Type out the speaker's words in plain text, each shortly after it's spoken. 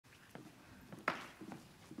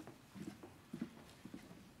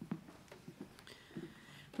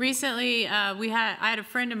Recently, I had a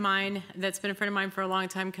friend of mine that's been a friend of mine for a long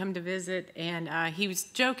time come to visit, and he was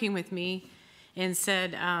joking with me and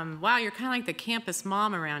said, wow, you're kind of like the campus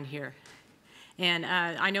mom around here. And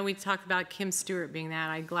I know we talked about Kim Stewart being that.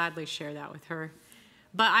 I'd gladly share that with her.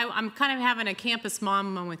 But I'm kind of having a campus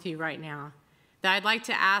mom moment with you right now. That I'd like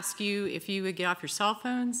to ask you if you would get off your cell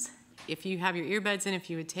phones, if you have your earbuds in, if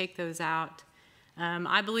you would take those out.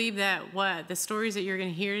 I believe that the stories that you're going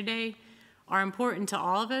to hear today are important to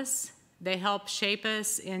all of us. They help shape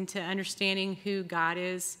us into understanding who God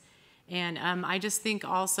is. And I just think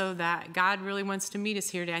also that God really wants to meet us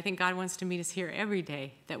here today. I think God wants to meet us here every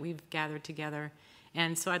day that we've gathered together.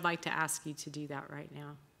 And so I'd like to ask you to do that right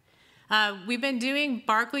now. We've been doing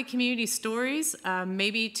Barclay Community Stories,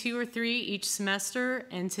 maybe 2 or 3 each semester.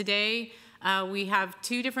 And today we have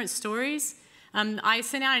 2 different stories. I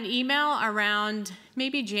sent out an email around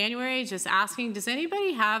maybe January just asking, does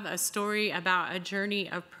anybody have a story about a journey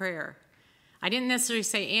of prayer? I didn't necessarily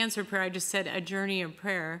say answer prayer, I just said a journey of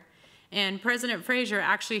prayer. And President Fraser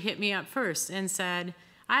actually hit me up first and said,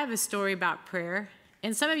 I have a story about prayer.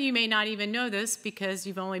 And some of you may not even know this because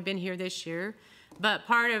you've only been here this year, but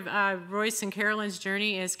part of Royce and Carolyn's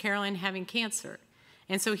journey is Carolyn having cancer.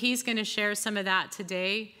 And so he's going to share some of that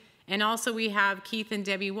today. And also we have Keith and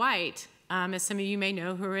Debbie White, as some of you may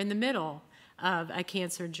know, who are in the middle of a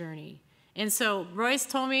cancer journey. And so Royce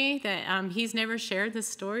told me that he's never shared this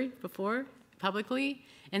story before publicly.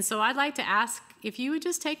 And so I'd like to ask if you would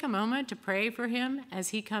just take a moment to pray for him as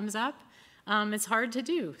he comes up. It's hard to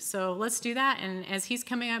do, so let's do that. And as he's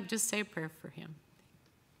coming up, just say a prayer for him.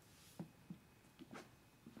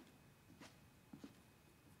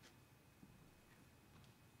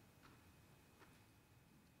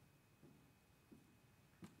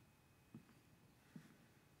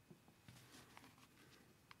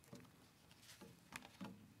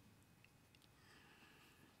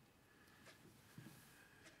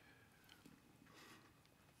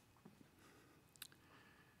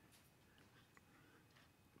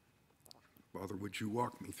 Father, would you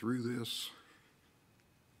walk me through this?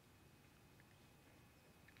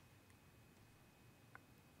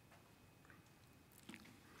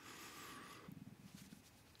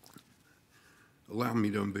 Allow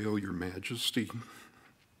me to unveil your majesty,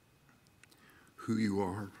 who you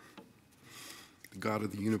are, the God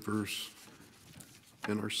of the universe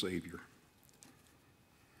and our Savior.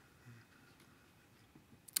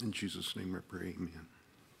 In Jesus' name I pray, amen.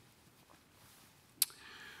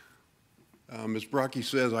 As Brocky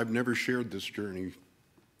says, I've never shared this journey,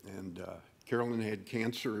 and Carolyn had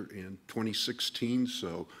cancer in 2016,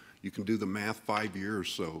 so you can do the math, 5 years,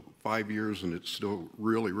 so 5 years and it's still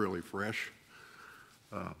really, really fresh.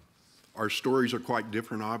 Our stories are quite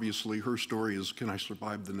different, obviously. Her story is, can I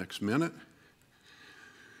survive the next minute?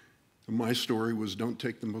 And my story was, don't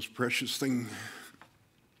take the most precious thing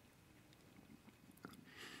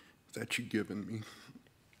that you've given me.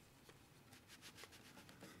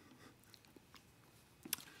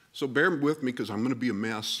 So bear with me because I'm going to be a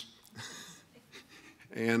mess.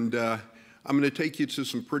 And I'm going to take you to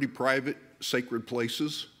some pretty private, sacred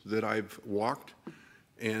places that I've walked.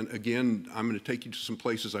 And again, I'm going to take you to some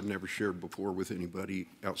places I've never shared before with anybody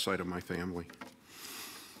outside of my family.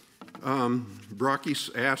 Brocky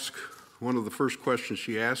asked, one of the first questions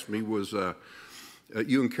she asked me was,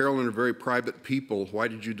 you and Carolyn are very private people. Why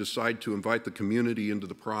did you decide to invite the community into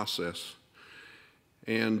the process?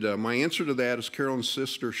 And my answer to that is Carolyn's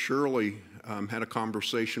sister, Shirley, had a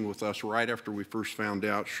conversation with us right after we first found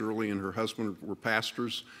out. Shirley and her husband were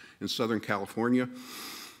pastors in Southern California.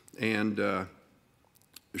 And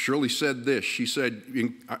Shirley said this. She said,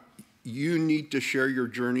 you need to share your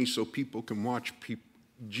journey so people can watch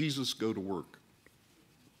Jesus go to work.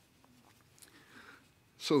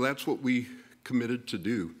 So that's what we committed to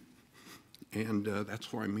do. And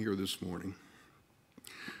that's why I'm here this morning.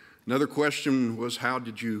 Another question was, how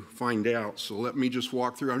did you find out? So let me just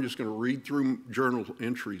walk through. I'm just going to read through journal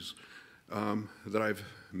entries that I've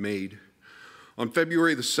made. On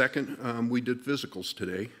February the 2nd, we did physicals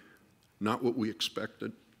today. Not what we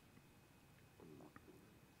expected.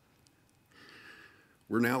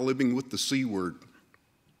 We're now living with the C word.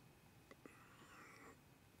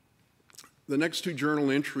 The next 2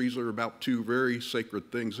 journal entries are about 2 very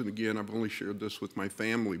sacred things. And again, I've only shared this with my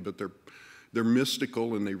family, but they're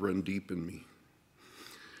mystical and they run deep in me.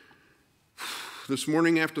 This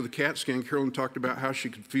morning after the CAT scan, Carolyn talked about how she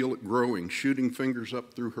could feel it growing, shooting fingers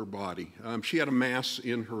up through her body. She had a mass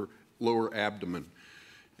in her lower abdomen.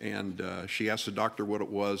 And she asked the doctor what it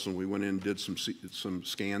was, and we went in and did some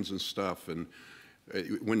scans and stuff. And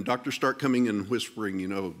when doctors start coming in and whispering, you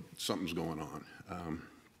know something's going on.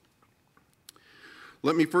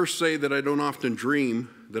 Let me first say that I don't often dream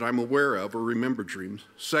that I'm aware of or remember dreams.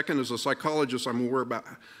 Second, as a psychologist, I'm aware about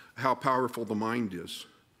how powerful the mind is.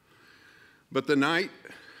 But the night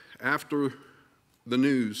after the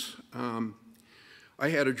news, I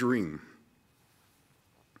had a dream.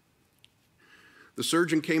 The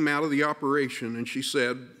surgeon came out of the operation and she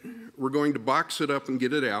said, "We're going to box it up and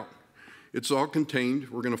get it out. It's all contained.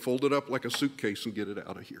 We're going to fold it up like a suitcase and get it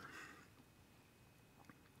out of here."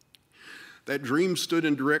 That dream stood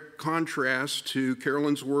in direct contrast to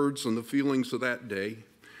Carolyn's words and the feelings of that day.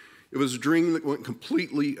 It was a dream that went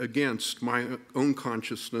completely against my own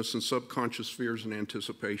consciousness and subconscious fears and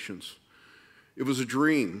anticipations. It was a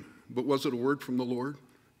dream, but was it a word from the Lord?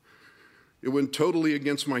 It went totally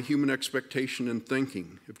against my human expectation and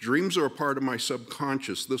thinking. If dreams are a part of my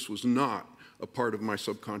subconscious, this was not a part of my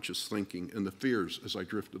subconscious thinking and the fears as I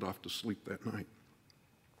drifted off to sleep that night.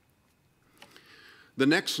 The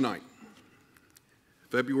next night,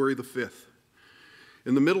 February the 5th,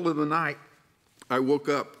 in the middle of the night, I woke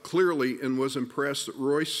up clearly and was impressed that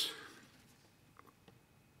Royce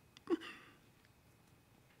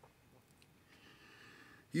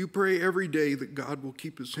you pray every day that God will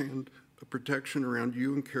keep his hand of protection around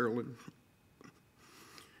you and Carolyn,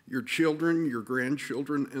 your children, your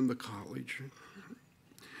grandchildren, and the college.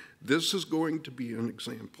 This is going to be an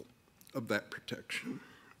example of that protection.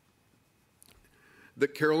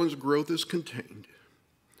 That Carolyn's growth is contained.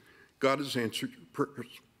 God has answered your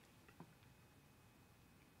prayers.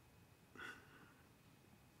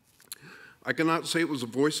 I cannot say it was a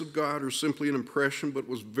voice of God or simply an impression, but it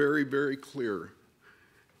was very, very clear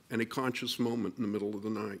and a conscious moment in the middle of the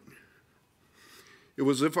night. It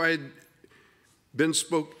was as if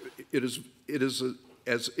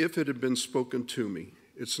it had been spoken to me.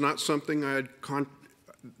 It's not something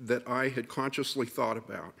that I had consciously thought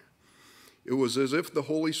about. It was as if the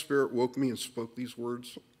Holy Spirit woke me and spoke these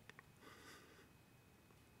words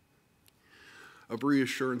of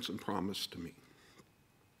reassurance and promise to me.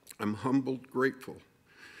 I'm humbled, grateful,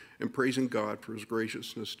 and praising God for his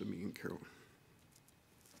graciousness to me and Carolyn.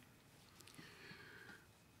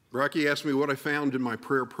 Rocky asked me what I found in my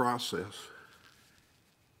prayer process.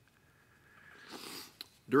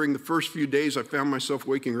 During the first few days, I found myself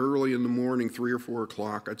waking early in the morning, 3 or 4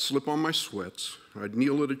 o'clock. I'd slip on my sweats. I'd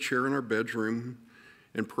kneel at a chair in our bedroom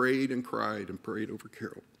and prayed and cried and prayed over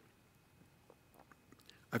Carol.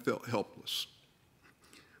 I felt helpless.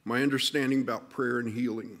 My understanding about prayer and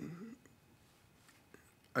healing,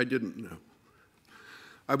 I didn't know.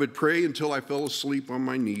 I would pray until I fell asleep on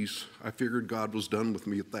my knees. I figured God was done with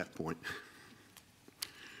me at that point.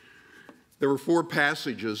 There were 4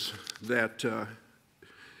 passages that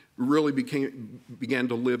really began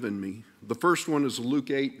to live in me. The first one is Luke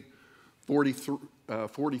 8,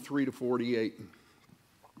 43 to 48.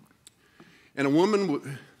 And a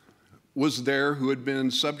woman was there who had been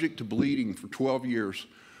subject to bleeding for 12 years,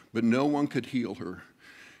 but no one could heal her.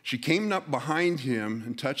 She came up behind him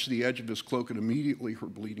and touched the edge of his cloak, and immediately her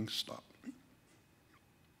bleeding stopped.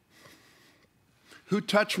 "Who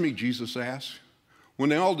touched me?" Jesus asked. When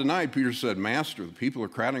they all denied, Peter said, "Master, the people are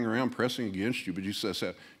crowding around, pressing against you." But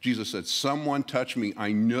Jesus said, "Someone touched me.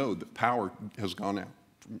 I know that power has gone out."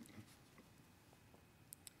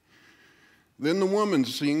 Then the woman,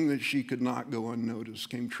 seeing that she could not go unnoticed,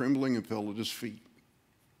 came trembling and fell at his feet.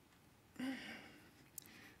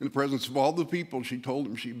 In the presence of all the people, she told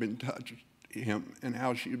him she'd been touched him and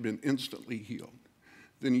how she had been instantly healed.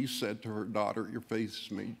 Then he said to her, "Daughter, your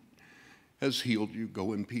faith has healed you.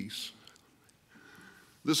 Go in peace."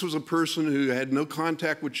 This was a person who had no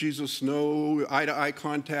contact with Jesus, no eye-to-eye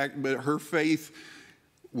contact, but her faith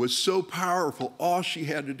was so powerful, all she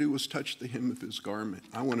had to do was touch the hem of his garment.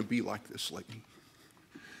 I want to be like this lady.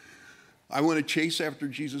 I want to chase after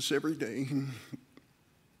Jesus every day.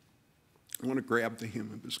 I want to grab the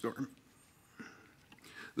hem of his garment.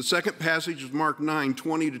 The second passage is Mark 9,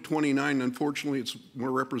 20 to 29. Unfortunately, it's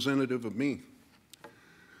more representative of me.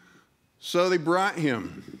 So they brought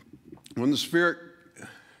him. When the Spirit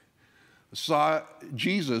saw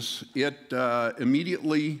Jesus, it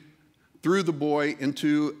immediately threw the boy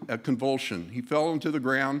into a convulsion. He fell into the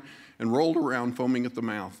ground and rolled around, foaming at the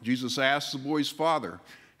mouth. Jesus asked the boy's father,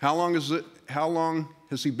 How long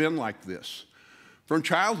has he been like this?" "From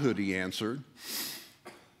childhood," he answered.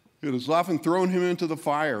 "It has often thrown him into the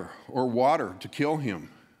fire or water to kill him.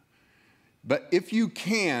 But if you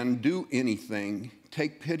can do anything,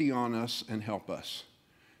 take pity on us and help us."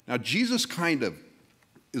 Now, Jesus kind of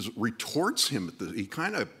retorts him. He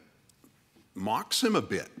kind of mocks him a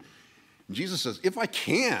bit. Jesus says, if I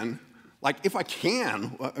can,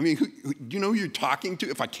 I mean, do you know who you're talking to?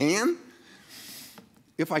 If I can?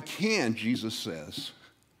 If I can, Jesus says,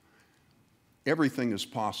 everything is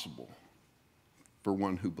possible for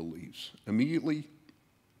one who believes. Immediately,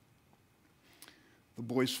 the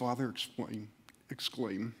boy's father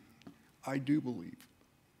exclaimed, I do believe.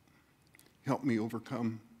 Help me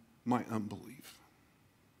overcome my unbelief.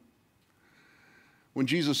 When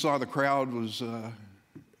Jesus saw the crowd was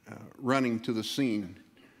running to the scene,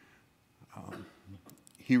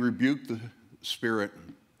 he rebuked the spirit.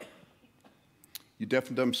 You deaf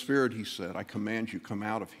and dumb spirit, he said, I command you, come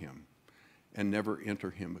out of him and never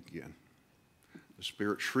enter him again. The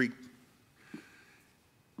spirit shrieked,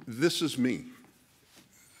 this is me.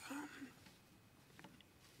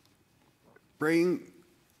 Praying,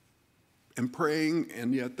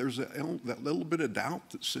 and yet there's that little bit of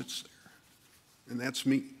doubt that sits there, and that's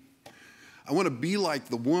me. I want to be like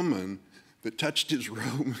the woman that touched his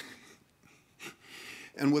robe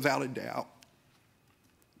and without a doubt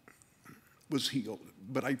was healed.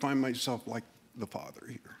 But I find myself like the Father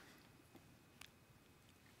here.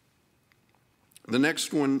 The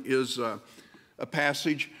next one is a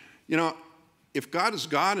passage. You know, if God is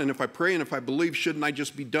God and if I pray and if I believe, shouldn't I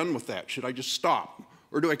just be done with that? Should I just stop?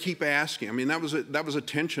 Or do I keep asking? I mean, that was a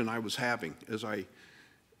tension I was having as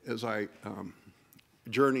I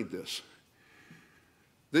journeyed this.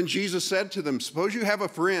 Then Jesus said to them, suppose you have a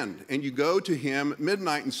friend and you go to him at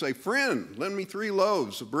midnight and say, friend, lend me 3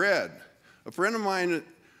 loaves of bread. A friend of mine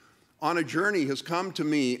on a journey has come to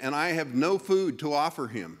me and I have no food to offer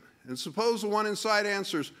him. And suppose the one inside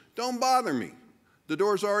answers, don't bother me. The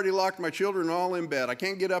door's already locked, my children are all in bed. I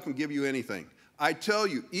can't get up and give you anything. I tell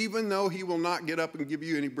you, even though he will not get up and give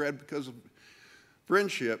you any bread because of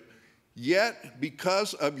friendship, yet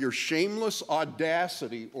because of your shameless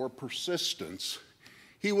audacity or persistence,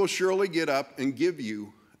 he will surely get up and give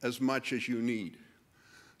you as much as you need.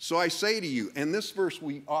 So I say to you, and this verse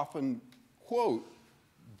we often quote,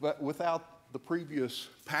 but without the previous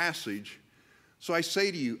passage, so I say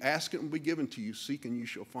to you, ask and it will be given to you, seek and you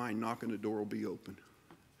shall find, knock and the door will be open.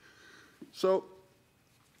 So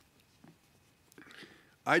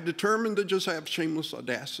I determined to just have shameless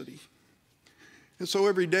audacity. And so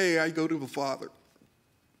every day I go to the Father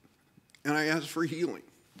and I ask for healing.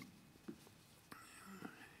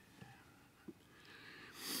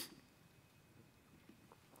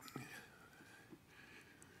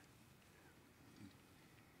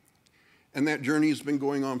 And that journey has been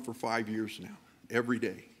going on for 5 years now, every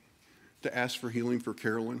day, to ask for healing for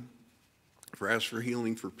Carolyn, ask for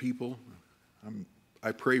healing for people.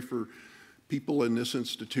 I pray for people in this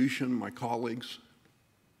institution, my colleagues,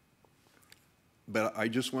 but I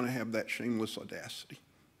just want to have that shameless audacity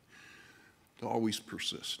to always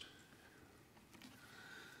persist.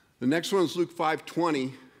 The next one is Luke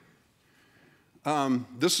 5:20.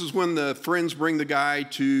 This is when the friends bring the guy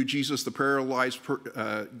to Jesus, the paralyzed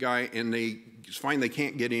guy, and they find they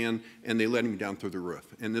can't get in, and they let him down through the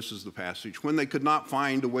roof. And this is the passage. When they could not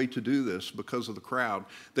find a way to do this because of the crowd,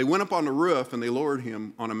 they went up on the roof and they lowered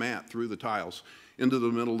him on a mat through the tiles into the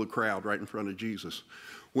middle of the crowd right in front of Jesus.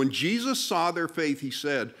 When Jesus saw their faith, he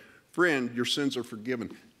said, friend, your sins are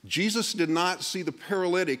forgiven. Jesus did not see the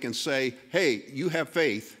paralytic and say, hey, you have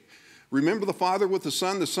faith. Remember the father with the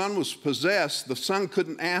son? The son was possessed. The son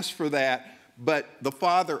couldn't ask for that, but the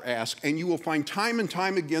Father asked. And you will find time and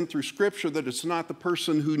time again through Scripture that it's not the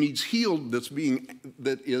person who needs healed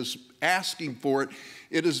that is asking for it.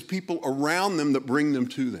 It is people around them that bring them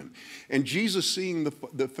to them. And Jesus, seeing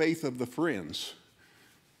the faith of the friends,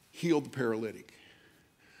 healed the paralytic.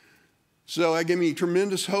 So that gave me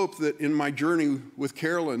tremendous hope that in my journey with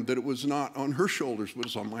Carolyn, that it was not on her shoulders, but it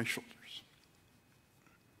was on my shoulders.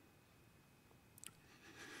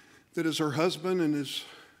 That as her husband and as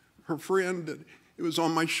her friend, that it was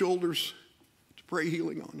on my shoulders to pray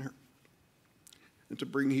healing on her and to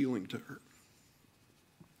bring healing to her.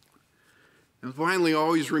 And finally,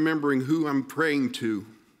 always remembering who I'm praying to,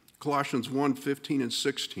 Colossians 1:15 and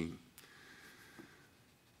 16.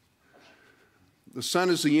 The Son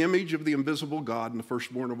is the image of the invisible God and the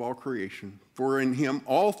firstborn of all creation. For in him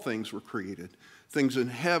all things were created, things in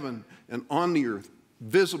heaven and on the earth,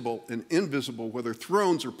 visible and invisible, whether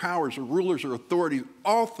thrones or powers or rulers or authorities,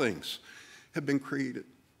 all things have been created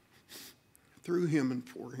through him and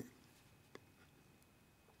for him.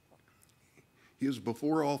 He is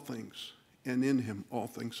before all things, and in him all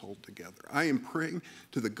things hold together. I am praying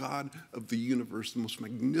to the God of the universe, the most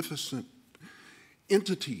magnificent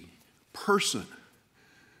entity, person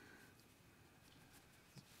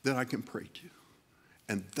that I can pray to.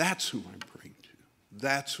 And that's who I'm praying to.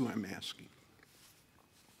 That's who I'm asking.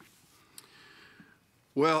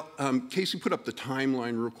 Well, Casey put up the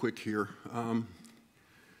timeline real quick here.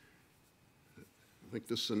 I think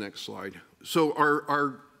this is the next slide. So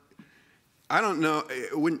I don't know,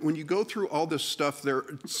 when you go through all this stuff, there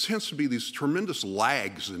tends to be these tremendous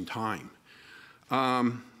lags in time.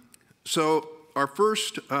 So our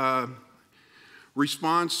first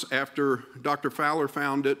response after Dr. Fowler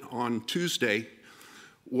found it on Tuesday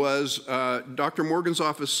was Dr. Morgan's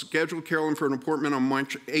office scheduled Carolyn for an appointment on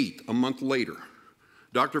March 8th, a month later.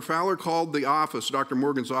 Dr. Fowler called the office, Dr.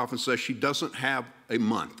 Morgan's office, says she doesn't have a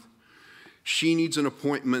month. She needs an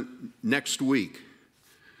appointment next week.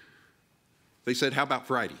 They said, how about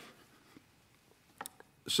Friday?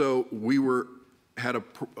 So we had an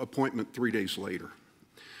appointment 3 days later.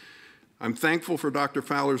 I'm thankful for Dr.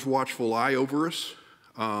 Fowler's watchful eye over us.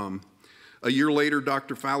 A year later,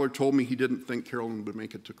 Dr. Fowler told me he didn't think Carolyn would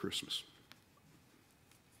make it to Christmas.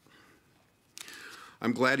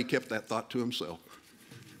 I'm glad he kept that thought to himself.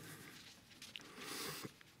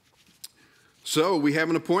 So we have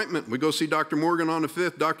an appointment. We go see Dr. Morgan on the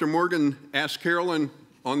 5th. Dr. Morgan asked Carolyn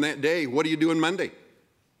on that day, what are you doing Monday?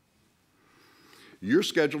 You're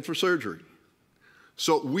scheduled for surgery.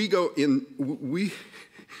 So we go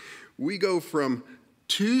from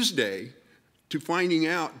Tuesday to finding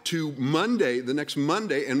out to Monday, the next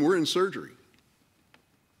Monday, and we're in surgery.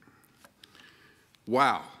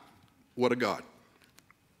 Wow, what a God.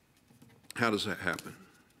 How does that happen?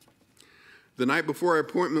 The night before our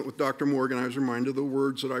appointment with Dr. Morgan, I was reminded of the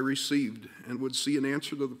words that I received and would see an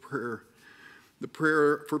answer to the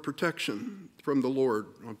prayer for protection from the Lord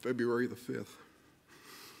on February the 5th.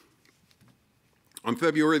 On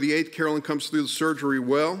February the 8th, Carolyn comes through the surgery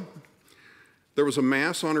well. There was a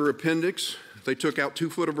mass on her appendix. They took out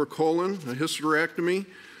 2 foot of her colon, a hysterectomy,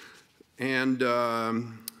 and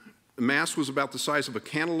the mass was about the size of a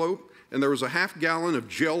cantaloupe, and there was a half-gallon of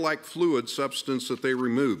gel-like fluid substance that they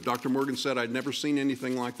removed. Dr. Morgan said, I'd never seen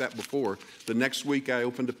anything like that before. The next week, I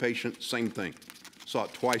opened a patient, same thing. Saw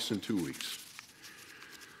it twice in 2 weeks.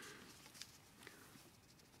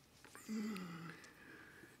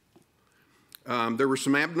 There were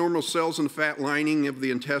some abnormal cells in the fat lining of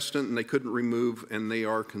the intestine, and they couldn't remove, and they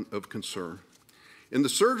are of concern. In the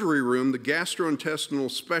surgery room, the gastrointestinal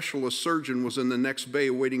specialist surgeon was in the next bay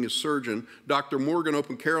awaiting his surgeon. Dr. Morgan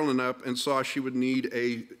opened Carolyn up and saw she would need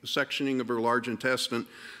a sectioning of her large intestine,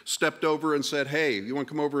 stepped over and said, hey, you want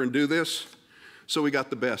to come over and do this? So we got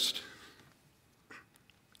the best.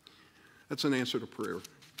 That's an answer to prayer.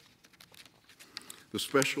 The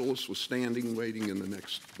specialist was standing, waiting in the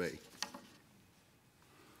next bay.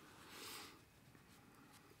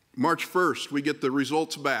 March 1st, we get the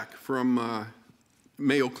results back from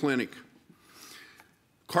Mayo Clinic.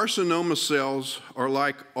 Carcinoma cells are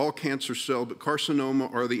like all cancer cells, but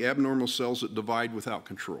carcinoma are the abnormal cells that divide without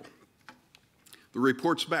control. The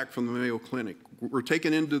report's back from the Mayo Clinic. We're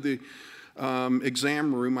taken into the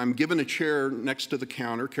exam room. I'm given a chair next to the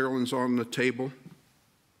counter. Carolyn's on the table.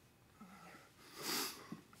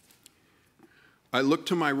 I look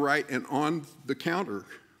to my right, and on the counter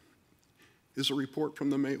is a report from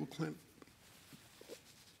the Mayo Clinic.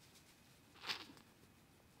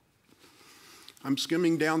 I'm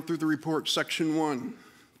skimming down through the report. Section 1,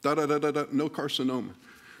 da-da-da-da-da, no carcinoma.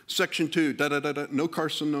 Section 2, da-da-da-da, no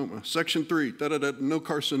carcinoma. Section 3, da-da-da, no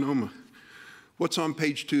carcinoma. What's on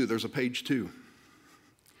page 2? There's a page 2.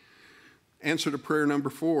 Answer to prayer number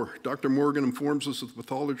 4. Dr. Morgan informs us that the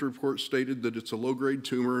pathology report stated that it's a low-grade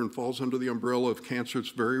tumor and falls under the umbrella of cancer. It's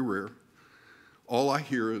very rare. All I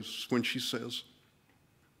hear is when she says,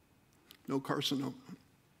 no carcinoma.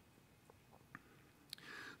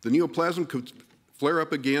 The neoplasm could flare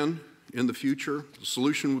up again in the future. The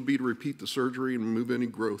solution would be to repeat the surgery and remove any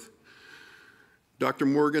growth. Dr.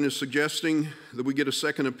 Morgan is suggesting that we get a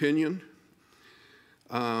second opinion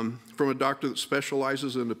from a doctor that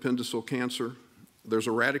specializes in appendiceal cancer. There's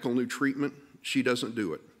a radical new treatment. She doesn't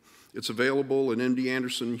do it. It's available in MD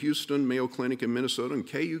Anderson in Houston, Mayo Clinic in Minnesota, and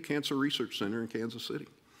KU Cancer Research Center in Kansas City.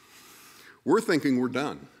 We're thinking we're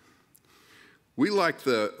done. We like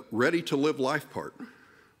the ready-to-live life part.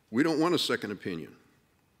 We don't want a second opinion.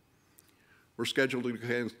 We're scheduled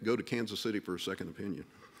to go to Kansas City for a second opinion.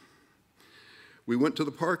 We went to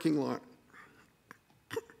the parking lot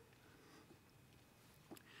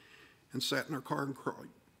and sat in our car and cried.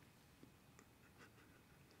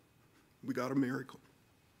 We got a miracle.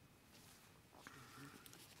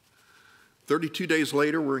 32 days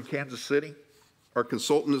later, we're in Kansas City. Our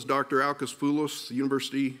consultant is Dr. Alkas Foulos, the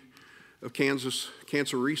University of Kansas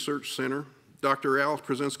Cancer Research Center. Dr. Al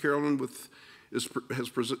presents Carolyn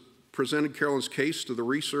presented Carolyn's case to the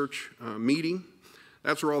research meeting.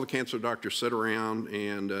 That's where all the cancer doctors sit around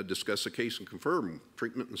and discuss the case and confirm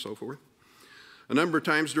treatment and so forth. A number of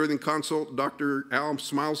times during the consult, Dr. Al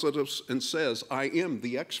smiles at us and says, "I am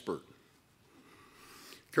the expert."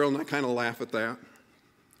 Carol and I kind of laugh at that.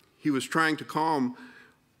 He was trying to calm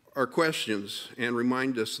our questions and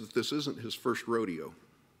remind us that this isn't his first rodeo.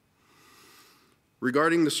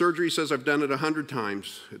 Regarding the surgery, he says, "I've done it 100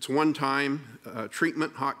 times. It's one time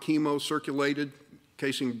treatment, hot chemo circulated,"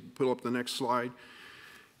 Casey, you can pull up the next slide,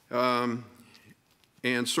 and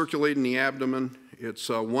circulating the abdomen. It's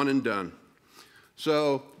one and done.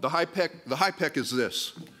 So the high pec is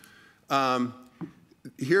this.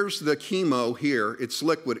 Here's the chemo here. It's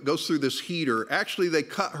liquid. It goes through this heater. Actually, they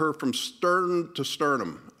cut her from stern to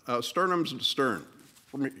sternum, sternum to stern,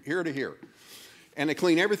 from here to here. And they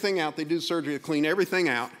clean everything out. They do surgery to clean everything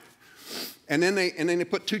out. And then they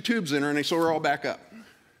put 2 tubes in her and they sew her all back up.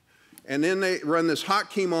 And then they run this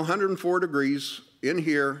hot chemo, 104 degrees in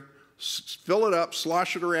here, fill it up,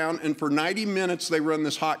 slosh it around, and for 90 minutes they run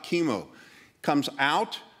this hot chemo. Comes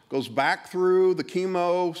out, goes back through the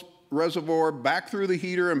chemo reservoir, back through the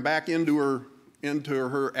heater, and back into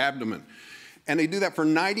her abdomen. And they do that for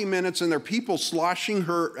 90 minutes, and there are people sloshing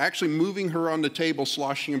her, actually moving her on the table,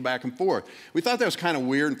 sloshing her back and forth. We thought that was kind of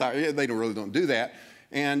weird and thought, yeah, they really don't do that.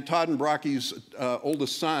 And Todd and Brocky's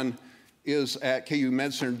oldest son is at KU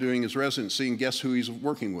Med Center doing his residency, and guess who he's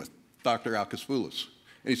working with? Dr. Al Kaspoulis.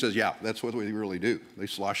 And he says, yeah, that's what they really do. They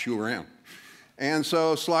slosh you around. And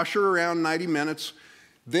so slosh her around 90 minutes.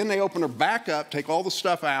 Then they open her back up, take all the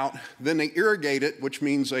stuff out. Then they irrigate it, which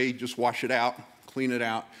means they just wash it out, clean it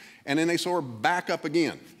out. And then they sew her back up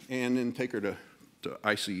again and then take her to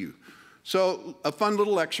ICU. So a fun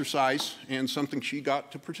little exercise and something she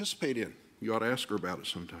got to participate in. You ought to ask her about it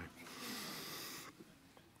sometime.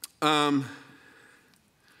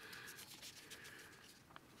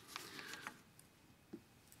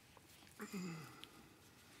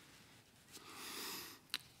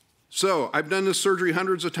 So I've done this surgery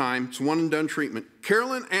hundreds of times. It's one and done treatment.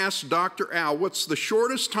 Carolyn asked Dr. Al, what's the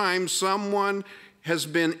shortest time someone has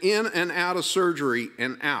been in and out of surgery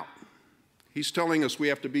and out? He's telling us we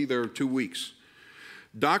have to be there 2 weeks.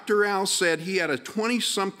 Dr. Al said he had a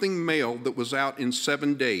 20-something male that was out in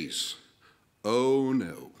 7 days. Oh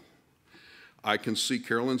no. I can see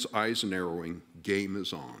Carolyn's eyes narrowing. Game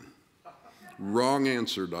is on. Wrong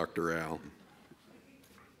answer, Dr. Al.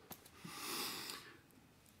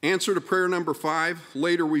 Answer to prayer number 5.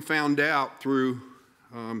 Later we found out through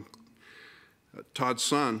Todd's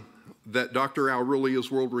son that Dr. Al really is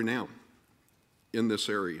world-renowned in this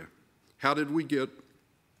area. How did we get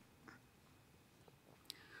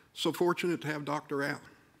so fortunate to have Dr. Al?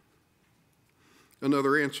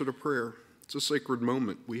 Another answer to prayer. It's a sacred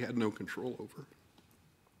moment we had no control over.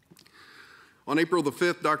 On April the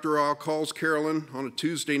 5th, Dr. Al calls Carolyn on a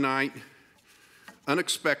Tuesday night,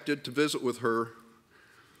 unexpected, to visit with her,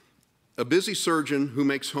 a busy surgeon who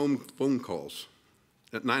makes home phone calls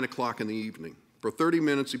at 9 o'clock in the evening. For 30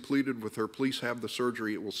 minutes, he pleaded with her, please have the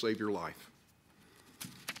surgery, it will save your life.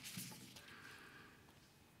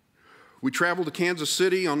 We traveled to Kansas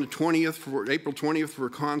City on the 20th, April 20th for a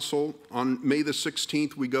consult. On May the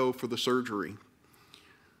 16th, we go for the surgery.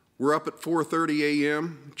 We're up at 4:30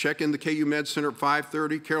 a.m., check in the KU Med Center at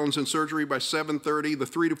 5:30. Carolyn's in surgery by 7:30. The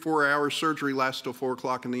 3 to 4 hour surgery lasts till 4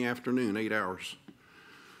 o'clock in the afternoon, 8 hours.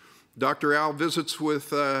 Dr. Al visits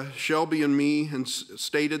with Shelby and me and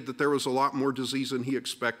stated that there was a lot more disease than he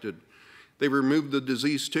expected. They removed the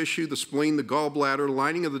diseased tissue, the spleen, the gallbladder,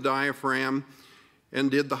 lining of the diaphragm, and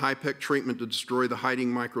did the high-pec treatment to destroy the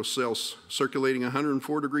hiding microcells, circulating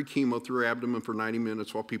 104-degree chemo through her abdomen for 90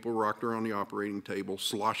 minutes while people rocked her on the operating table,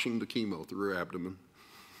 sloshing the chemo through her abdomen.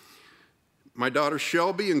 My daughter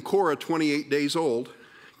Shelby and Cora, 28 days old,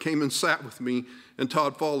 came and sat with me, and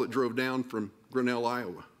Todd Follett drove down from Grinnell,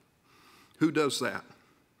 Iowa. Who does that?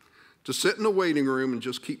 To sit in a waiting room and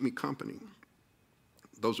just keep me company.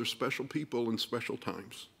 Those are special people in special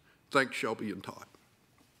times. Thanks, Shelby and Todd.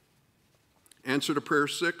 Answer to prayer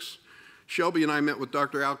 6. Shelby and I met with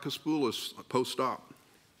Dr. Al Kaspoulis post-op.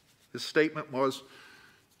 His statement was,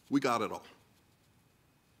 we got it all.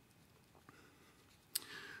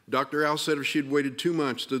 Dr. Al said if she had waited 2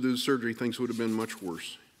 months to do the surgery, things would have been much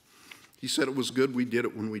worse. He said it was good we did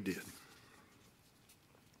it when we did.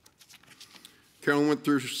 Carolyn went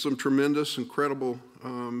through some tremendous, incredible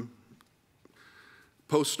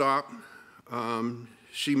post-op.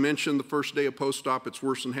 She mentioned the first day of post-op, it's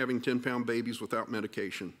worse than having 10-pound babies without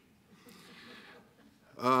medication.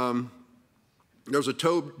 There's a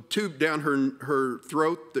tube down her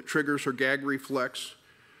throat that triggers her gag reflex.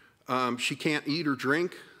 She can't eat or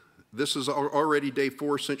drink. This is already day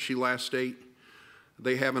 4 since she last ate.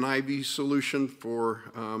 They have an IV solution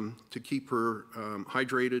to keep her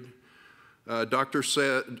hydrated.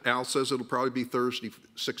 Al says it'll probably be Thursday,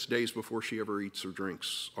 6 days before she ever eats or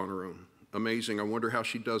drinks on her own. Amazing. I wonder how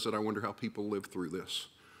she does it. I wonder how people live through this.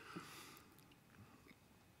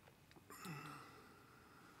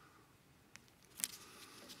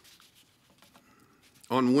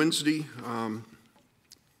 On Wednesday,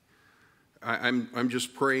 I'm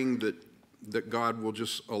just praying that God will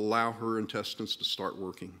just allow her intestines to start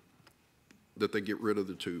working, that they get rid of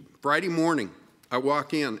the tube. Friday morning, I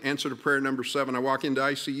walk in, answer to prayer number 7. I walk into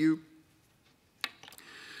ICU.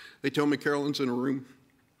 They tell me Carolyn's in a room.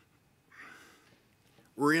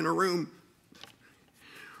 We're in a room.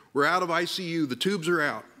 We're out of ICU. The tubes are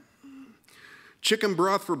out. Chicken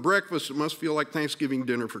broth for breakfast. It must feel like Thanksgiving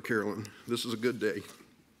dinner for Carolyn. This is a good day.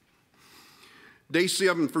 Day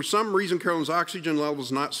 7, for some reason, Carolyn's oxygen level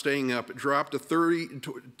is not staying up. It dropped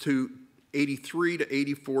to 83 to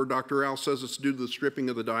 84. Dr. Al says it's due to the stripping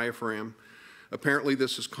of the diaphragm. Apparently,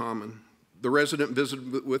 this is common. The resident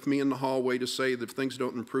visited with me in the hallway to say that if things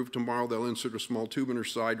don't improve tomorrow, they'll insert a small tube in her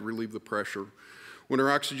side to relieve the pressure. When her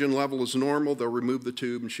oxygen level is normal, they'll remove the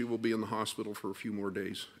tube and she will be in the hospital for a few more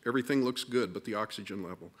days. Everything looks good but the oxygen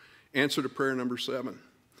level. Answer to prayer number 7.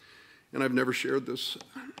 And I've never shared this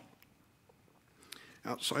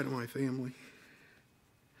outside of my family.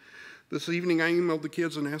 This evening I emailed the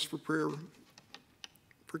kids and asked for prayer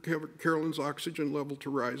for Carolyn's oxygen level to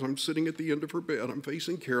rise. I'm sitting at the end of her bed. I'm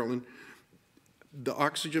facing Carolyn. The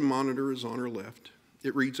oxygen monitor is on her left.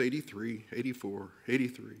 It reads 83, 84,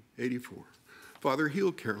 83, 84. Father,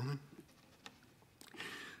 heal Carolyn.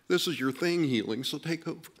 This is your thing, healing, so take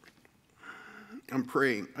over. I'm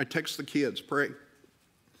praying. I text the kids, pray.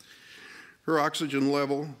 Her oxygen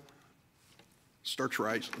level starts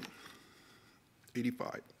rising.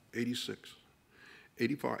 85, 86,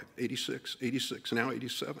 85, 86, 86, now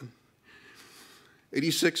 87.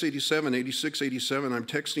 86, 87, 86, 87. I'm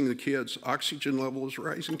texting the kids. Oxygen level is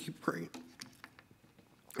rising. Keep praying.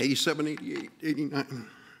 87, 88, 89,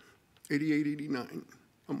 88, 89.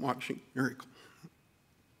 I'm watching. Miracle.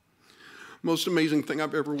 Most amazing thing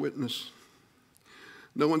I've ever witnessed.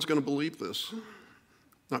 No one's going to believe this.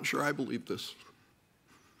 Not sure I believe this.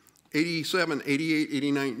 87, 88,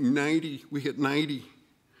 89, 90. We hit 90.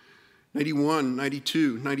 91,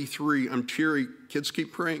 92, 93. I'm teary. Kids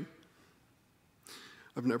keep praying.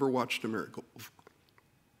 I've never watched a miracle before.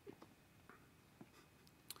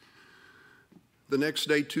 The next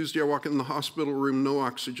day, Tuesday, I walk in the hospital room, no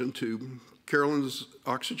oxygen tube. Carolyn's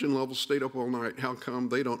oxygen level stayed up all night. How come?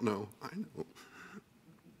 They don't know. I know.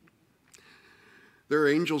 There are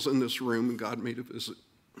angels in this room, and God made a visit.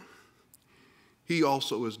 He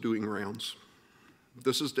also is doing rounds.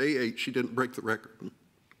 This is day 8. She didn't break the record.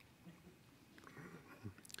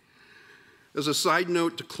 As a side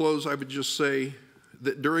note to close, I would just say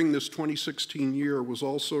that during this 2016 year was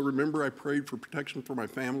also, remember I prayed for protection for my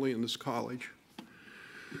family in this college.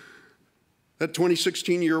 That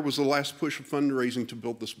 2016 year was the last push of fundraising to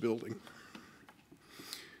build this building.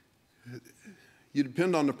 You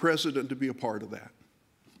depend on the president to be a part of that.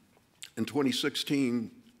 In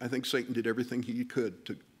 2016, I think Satan did everything he could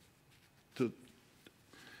to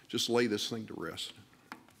just lay this thing to rest.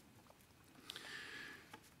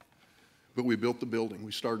 But we built the building.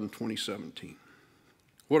 We started in 2017.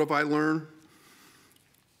 What have I learned?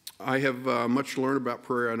 I have much to learn about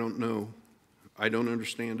prayer I don't know. I don't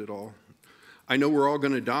understand it all. I know we're all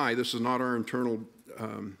going to die. This is not our internal,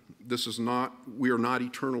 we are not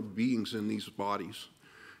eternal beings in these bodies.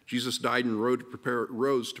 Jesus died and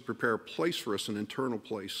rose to prepare a place for us, an eternal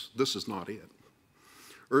place. This is not it.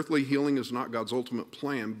 Earthly healing is not God's ultimate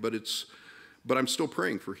plan, but I'm still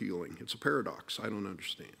praying for healing. It's a paradox. I don't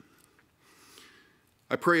understand.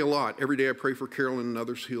 I pray a lot. Every day I pray for Carolyn and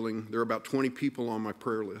others' healing. There are about 20 people on my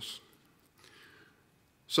prayer list.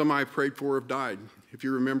 Some I prayed for have died. If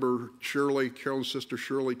you remember Shirley, Carolyn's sister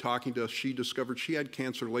Shirley, talking to us, she discovered she had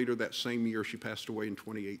cancer later that same year. She passed away in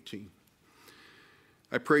 2018.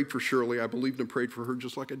 I prayed for Shirley. I believed and prayed for her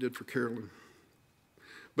just like I did for Carolyn.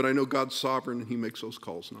 But I know God's sovereign and he makes those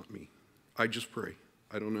calls, not me. I just pray.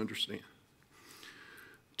 I don't understand.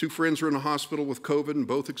 2 friends were in a hospital with COVID and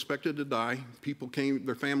both expected to die.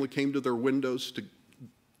 Their family came to their windows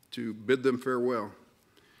to bid them farewell.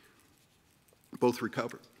 Both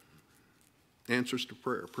recovered. Answers to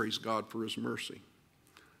prayer. Praise God for his mercy.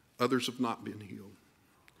 Others have not been healed.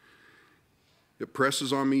 It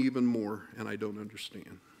presses on me even more, and I don't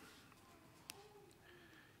understand.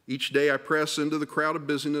 Each day I press into the crowd of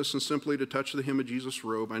busyness and simply to touch the hem of Jesus'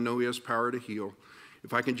 robe. I know he has power to heal.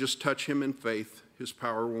 If I can just touch him in faith, his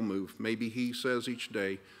power will move. Maybe he says each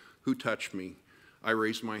day, "Who touched me?" I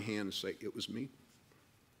raise my hand and say, "It was me."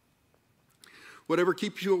 Whatever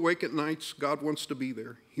keeps you awake at nights, God wants to be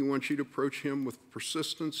there. He wants you to approach him with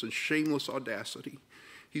persistence and shameless audacity.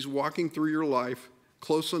 He's walking through your life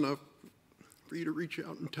close enough for you to reach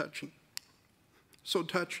out and touch him. So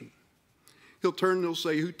touch him. He'll turn and he'll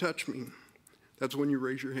say, "Who touched me?" That's when you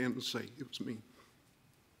raise your hand and say, "It was me."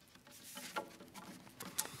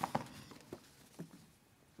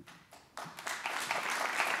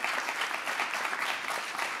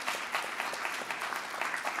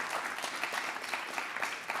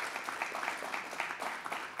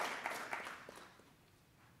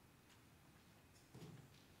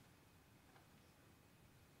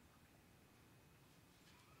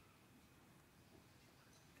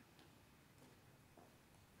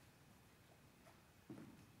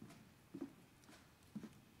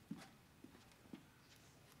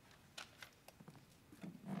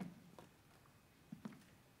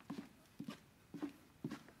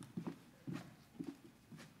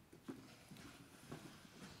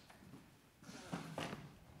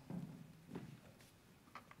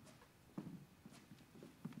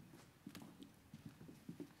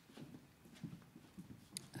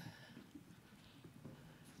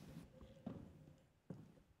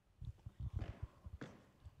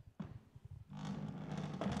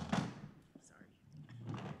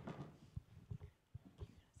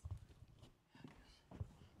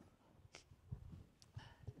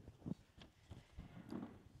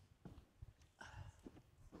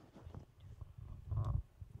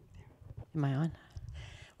 Am I on?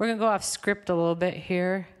 We're going to go off script a little bit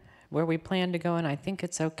here where we plan to go, and I think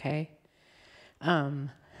it's okay. We're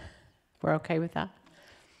okay with that?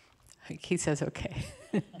 Keith says okay.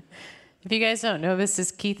 If you guys don't know, this is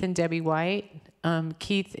Keith and Debbie White.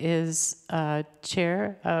 Keith is was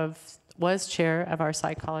chair of our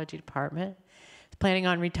psychology department. He's planning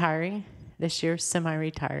on retiring this year,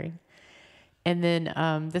 semi-retiring. And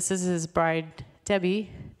then this is his bride, Debbie.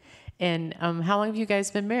 And how long have you guys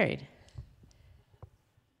been married?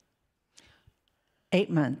 8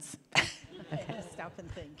 months. Okay. Stop and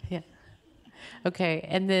think. Yeah. Okay,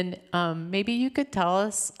 and then maybe you could tell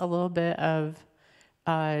us a little bit of,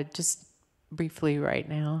 just briefly right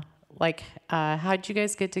now, like how'd you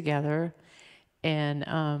guys get together,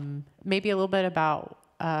 and maybe a little bit about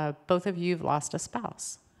both of you've lost a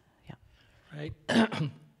spouse. Yeah. Right.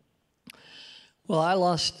 Well, I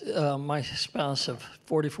lost my spouse of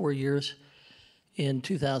 44 years in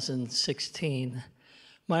 2016.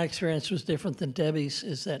 My experience was different than Debbie's,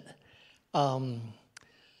 is that my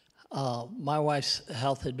wife's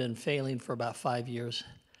health had been failing for about 5 years.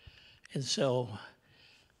 And so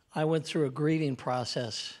I went through a grieving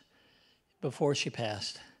process before she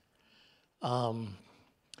passed. And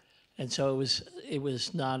so it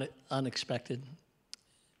was not unexpected.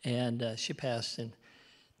 And she passed in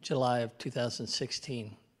July of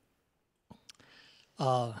 2016.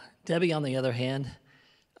 Debbie, on the other hand,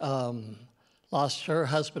 lost her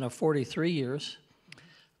husband of 43 years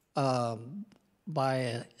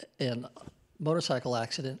by a motorcycle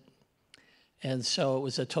accident. And so it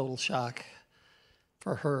was a total shock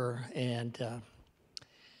for her. And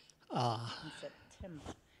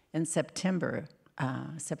In September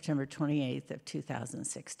 28th of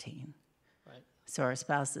 2016. Right. So our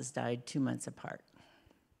spouses died 2 months apart.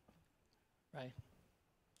 Right.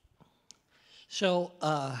 So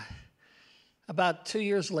about 2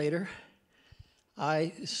 years later,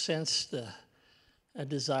 I sensed a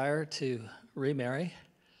desire to remarry.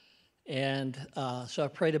 And so I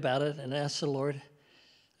prayed about it and asked the Lord.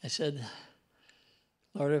 I said,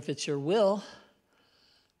 "Lord, if it's your will,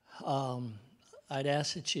 I'd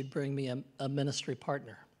ask that you'd bring me a ministry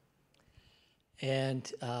partner."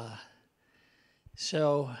 And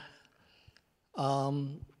so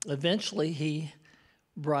eventually he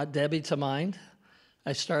brought Debbie to mind.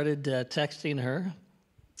 I started texting her.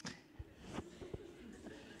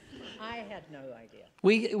 I had no idea.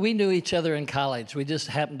 We knew each other in college. We just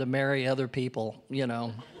happened to marry other people, you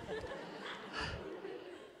know.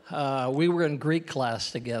 We were in Greek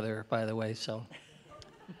class together, by the way, so.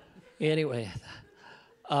 Anyway,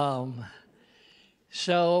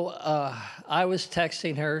 so I was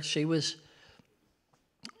texting her. She was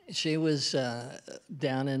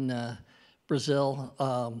down in Brazil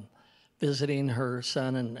visiting her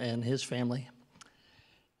son and his family.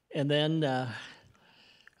 And then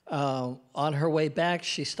on her way back,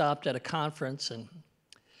 she stopped at a conference, and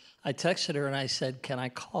I texted her and I said, "Can I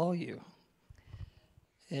call you?"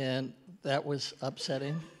 And that was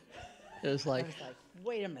upsetting. It was like, I was like,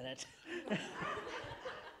 wait a minute.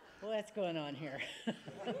 What's going on here?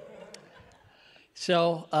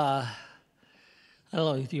 so, I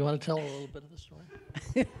don't know, do you want to tell a little bit of the story?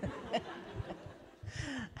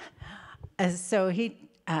 So he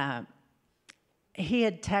had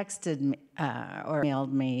texted me or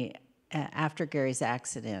mailed me after Gary's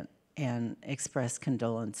accident and expressed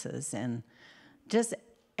condolences. And just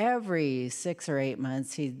every 6 or 8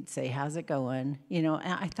 months, he'd say, "How's it going?" You know,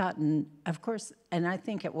 and I thought, and of course, and I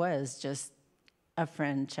think it was just a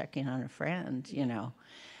friend checking on a friend, you know,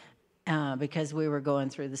 because we were going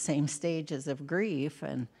through the same stages of grief.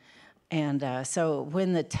 And so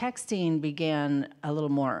when the texting began a little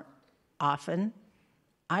more often,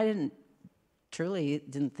 I didn't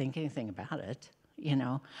think anything about it, you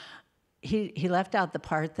know. He left out the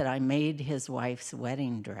part that I made his wife's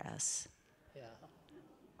wedding dress. Yeah.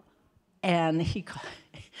 And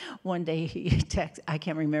one day I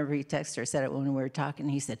can't remember, he texted or said it when we were talking.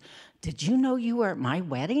 He said, "Did you know you were at my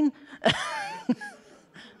wedding?"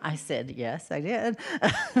 I said, "Yes, I did."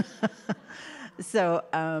 So,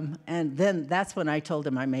 and then that's when I told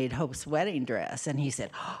him I made Hope's wedding dress. And he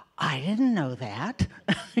said, "Oh, I didn't know that."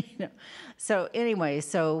 You know? So anyway,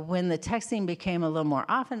 so when the texting became a little more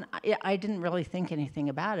often, I didn't really think anything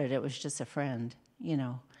about it. It was just a friend, you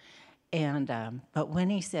know. And but when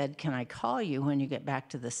he said, "Can I call you when you get back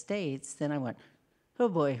to the States?" then I went, "Oh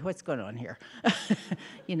boy, what's going on here?"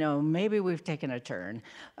 You know, maybe we've taken a turn.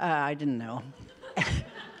 I didn't know.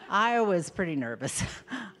 I was pretty nervous.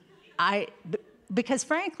 Because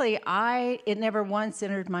frankly, it never once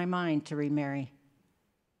entered my mind to remarry.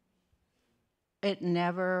 It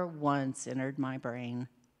never once entered my brain.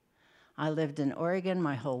 I lived in Oregon.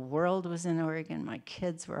 My whole world was in Oregon. My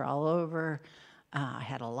kids were all over. I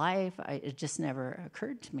had a life. It just never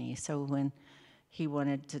occurred to me. So when he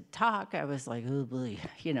wanted to talk, I was like, "Oh boy,"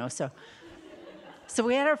 you know. So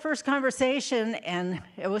we had our first conversation, and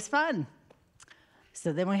it was fun.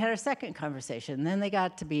 So then we had our second conversation. Then they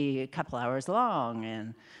got to be a couple hours long,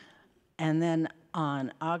 and then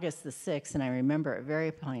on August the 6th, and I remember it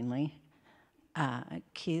very plainly,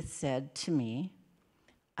 Keith said to me,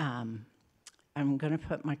 "I'm going to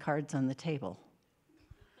put my cards on the table."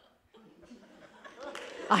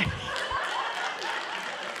 I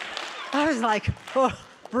was like, "Oh,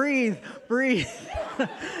 breathe."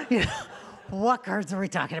 You know, what cards are we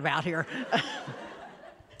talking about here?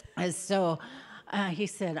 And so he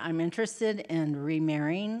said, "I'm interested in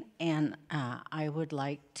remarrying, and I would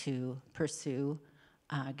like to pursue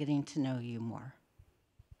getting to know you more."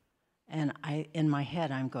 And in my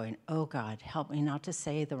head, I'm going, "Oh God, help me not to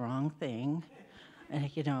say the wrong thing,"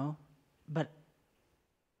 you know. But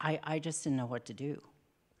I just didn't know what to do.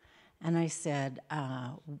 And I said,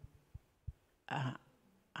 I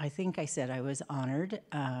think I said I was honored,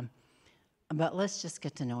 but let's just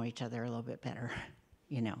get to know each other a little bit better,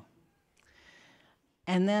 you know.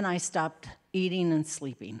 And then I stopped eating and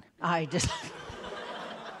sleeping. I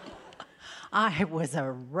was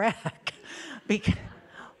a wreck. Because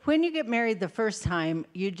when you get married the first time,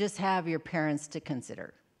 you just have your parents to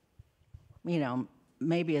consider. You know,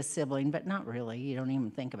 maybe a sibling, but not really. You don't even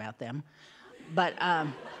think about them. But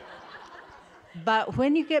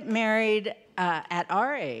when you get married at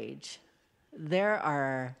our age, there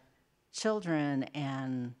are children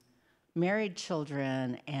and married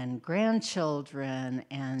children and grandchildren,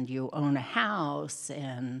 and you own a house,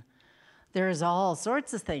 and there's all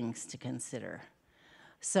sorts of things to consider.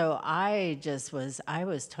 So I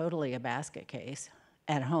was totally a basket case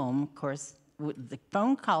at home. Of course, the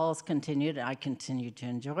phone calls continued. I continued to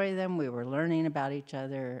enjoy them. We were learning about each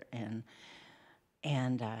other,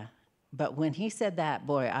 but when he said that,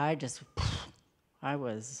 boy, I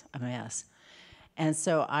was a mess. And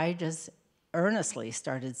so I just earnestly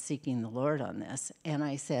started seeking the Lord on this. And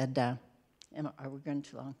I said, are we going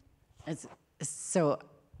too long? So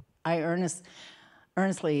I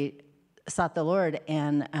earnestly sought the Lord,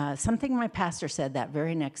 and something my pastor said that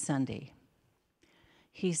very next Sunday.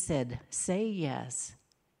 He said, "Say yes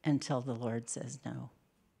until the Lord says no."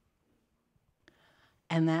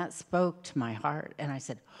 And that spoke to my heart, and I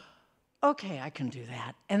said, "Okay, I can do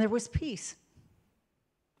that." And there was peace.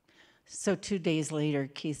 So 2 days later,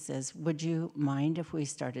 Keith says, "Would you mind if we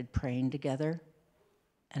started praying together?"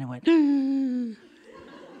 And I went,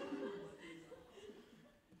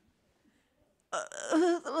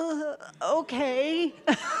 "Okay."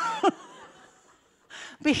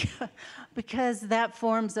 Because that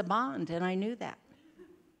forms a bond, and I knew that.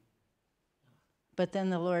 But then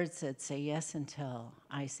the Lord said, "Say yes until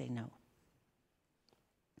I say no."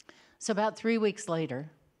 So about 3 weeks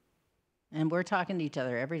later, and we're talking to each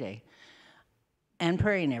other every day and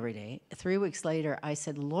praying every day. 3 weeks later, I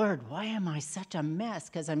said, "Lord, why am I such a mess?"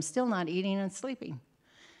 Because I'm still not eating and sleeping.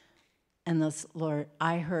 And this Lord,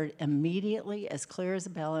 I heard immediately, as clear as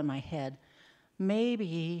a bell in my head,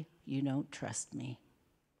 "Maybe you don't trust me."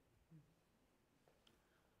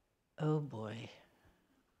 oh boy.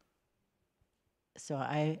 So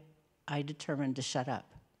I determined to shut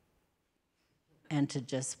up and to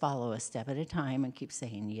just follow a step at a time and keep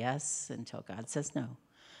saying yes until God says no.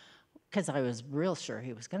 Because I was real sure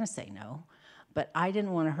he was going to say no, but I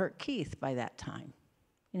didn't want to hurt Keith by that time.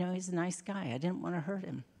 You know, he's a nice guy. I didn't want to hurt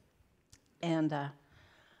him. And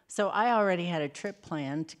so I already had a trip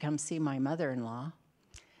planned to come see my mother-in-law,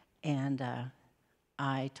 and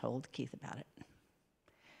I told Keith about it.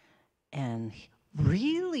 And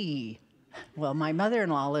really? Well, my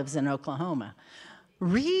mother-in-law lives in Oklahoma.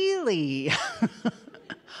 Really?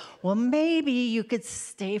 Well, maybe you could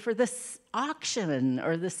stay for this auction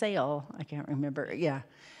or the sale. I can't remember. Yeah.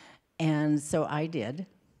 And so I did.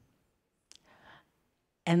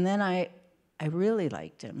 And then I really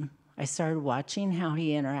liked him. I started watching how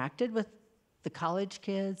he interacted with the college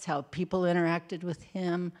kids, how people interacted with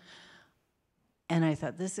him. And I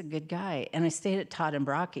thought, this is a good guy. And I stayed at Todd and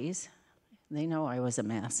Brocky's. They know I was a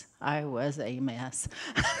mess. I was a mess.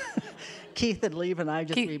 Keith would leave, and I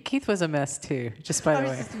just... Keith was a mess, too, just by the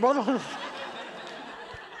way.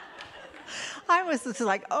 I was just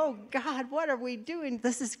like, oh, God, what are we doing?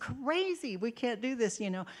 This is crazy. We can't do this, you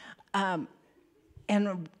know.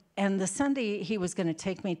 And the Sunday he was going to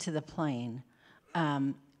take me to the plane,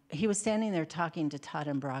 he was standing there talking to Todd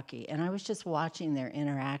and Brocky, and I was just watching their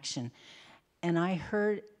interaction. And I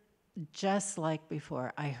heard, just like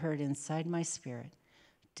before, I heard inside my spirit,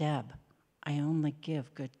 Deb, I only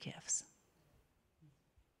give good gifts.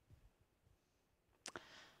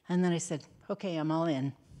 And then I said, okay, I'm all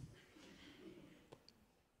in.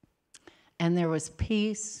 And there was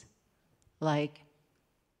peace like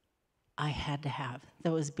I had to have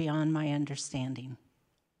that was beyond my understanding.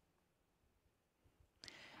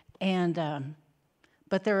 And,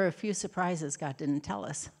 but there were a few surprises God didn't tell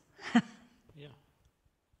us. Yeah.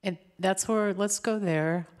 And that's where, let's go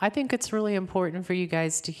there. I think it's really important for you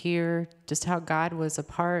guys to hear just how God was a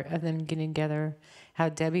part of them getting together, how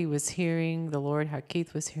Debbie was hearing the Lord, how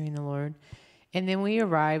Keith was hearing the Lord. And then we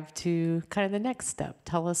arrived to kind of the next step.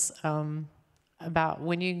 Tell us about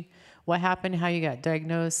what happened, how you got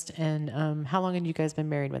diagnosed, and how long had you guys been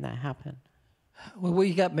married when that happened? Well,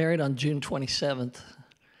 we got married on June 27th,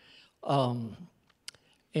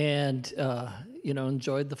 and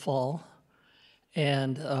enjoyed the fall.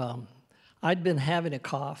 And I'd been having a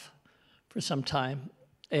cough for some time,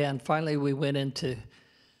 and finally we went into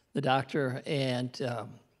the doctor, and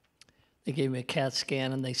they gave me a CAT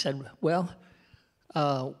scan, and they said, well,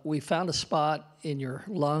 we found a spot in your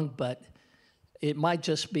lung, but it might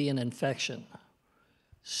just be an infection.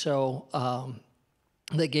 So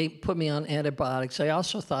they put me on antibiotics. I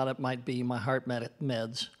also thought it might be my heart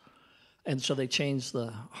meds, and so they changed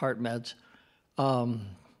the heart meds.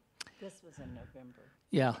 This was in November.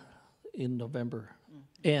 Yeah, in November.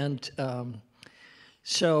 Mm-hmm. And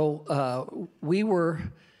so we were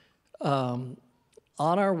on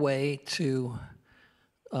our way to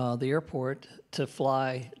the airport to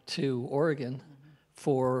fly to Oregon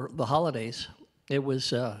for the holidays. It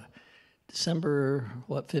was December,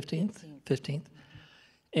 15th? 15th.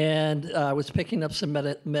 And I was picking up some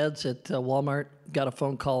meds at Walmart, got a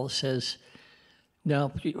phone call that says,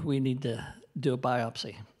 no, we need to do a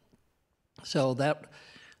biopsy. So that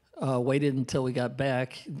waited until we got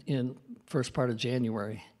back in first part of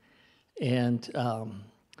January. And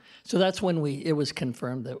so that's when it was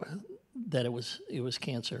confirmed that it was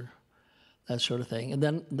cancer, that sort of thing.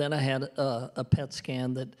 And then I had a PET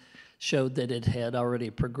scan that showed that it had already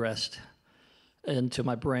progressed into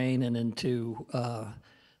my brain and into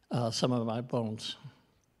some of my bones.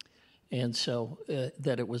 And so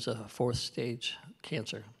that it was a 4th stage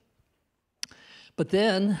cancer. But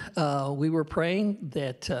then we were praying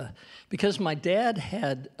that, because my dad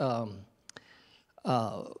had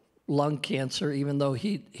lung cancer, even though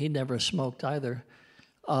he never smoked either,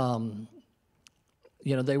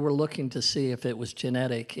 they were looking to see if it was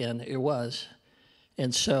genetic, and it was.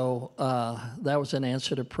 And so that was an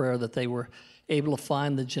answer to prayer that they were able to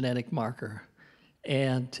find the genetic marker.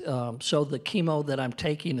 And so the chemo that I'm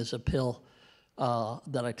taking is a pill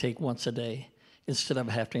that I take once a day instead of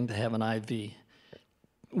having to have an IV,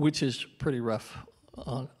 which is pretty rough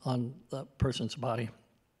on the person's body.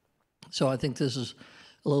 So I think this is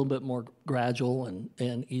a little bit more gradual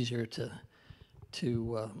and easier to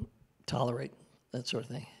tolerate, that sort of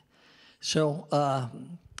thing. So, I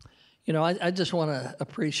just want to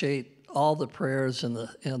appreciate all the prayers and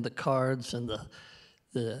the cards and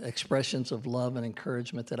the expressions of love and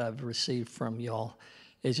encouragement that I've received from y'all.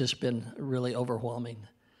 It's just been really overwhelming.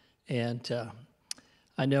 And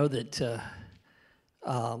I know that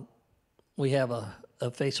we have a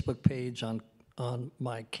Facebook page on on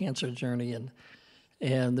my cancer journey,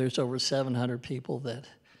 and there's over 700 people that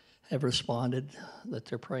have responded that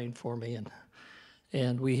they're praying for me,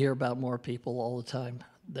 and we hear about more people all the time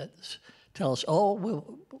that tell us, oh,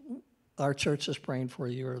 well, our church is praying for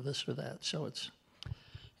you, or this or that. So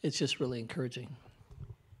it's just really encouraging.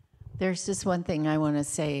 There's just one thing I want to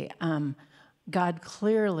say. God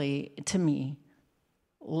clearly, to me,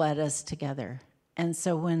 led us together. And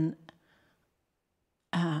so when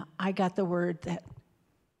I got the word that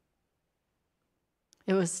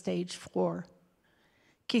it was stage 4,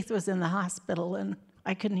 Keith was in the hospital and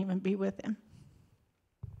I couldn't even be with him.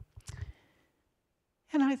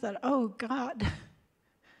 And I thought, oh, God,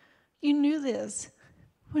 you knew this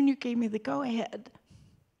when you gave me the go-ahead.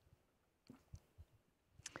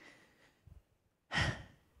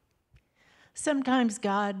 Sometimes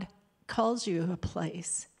God calls you to a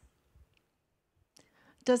place,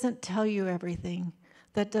 doesn't tell you everything.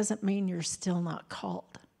 That doesn't mean you're still not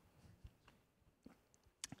called.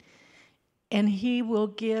 And he will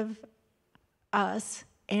give us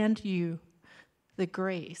and you the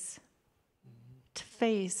grace to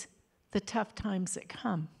face the tough times that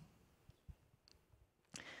come.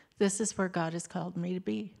 This is where God has called me to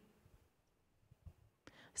be.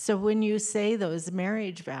 So when you say those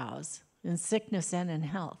marriage vows, in sickness and in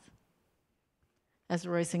health, as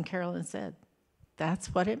Royce and Carolyn said,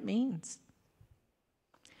 that's what it means.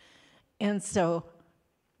 And so,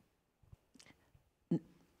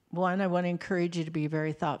 one, I want to encourage you to be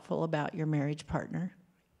very thoughtful about your marriage partner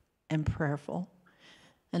and prayerful.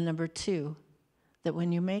 And number 2, that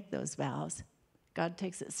when you make those vows, God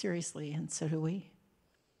takes it seriously, and so do we.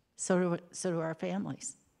 So do our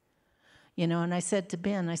families. You know, and I said to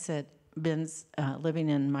Ben, Ben's living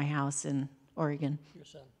in my house in Oregon. Your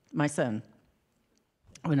son. My son.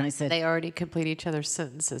 When I said, They already complete each other's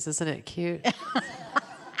sentences. Isn't it cute?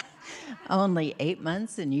 only 8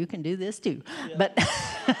 months and you can do this too. Yeah.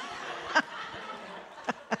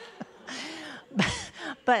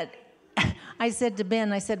 But I said to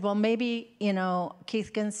Ben, well, maybe,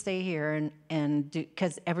 Keith can stay here and do,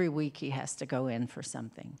 because every week he has to go in for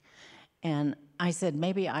something. And I said,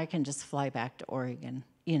 maybe I can just fly back to Oregon,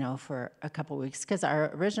 for a couple weeks, because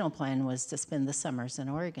our original plan was to spend the summers in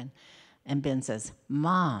Oregon. And Ben says,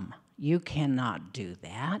 Mom, you cannot do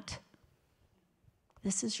that.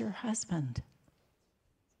 This is your husband.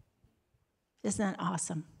 Isn't that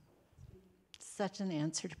awesome? Such an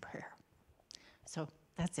answer to prayer. So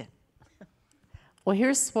that's it. Well,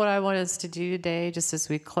 here's what I want us to do today, just as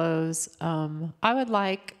we close. I would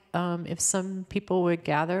like if some people would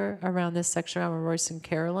gather around this section around Royce and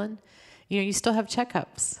Carolyn. You still have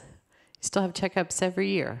checkups. You still have checkups every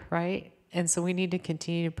year, right? And so we need to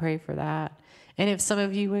continue to pray for that. And if some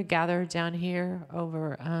of you would gather down here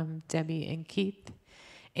over Debbie and Keith.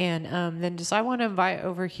 And then I want to invite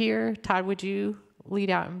over here, Todd, would you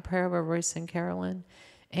lead out in prayer over Royce and Carolyn?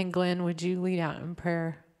 And Glenn, would you lead out in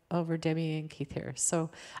prayer over Debbie and Keith here? So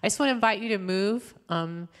I just want to invite you to move.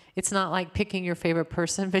 It's not like picking your favorite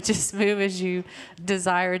person, but just move as you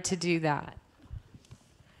desire to do that.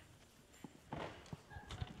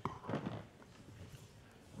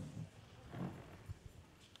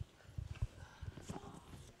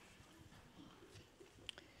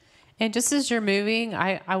 And just as you're moving,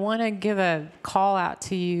 I want to give a call out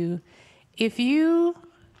to you. If you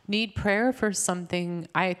need prayer for something,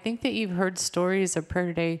 I think that you've heard stories of prayer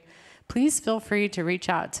today. Please feel free to reach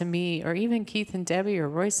out to me or even Keith and Debbie or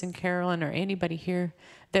Royce and Carolyn or anybody here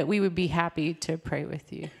that we would be happy to pray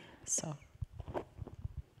with you. So.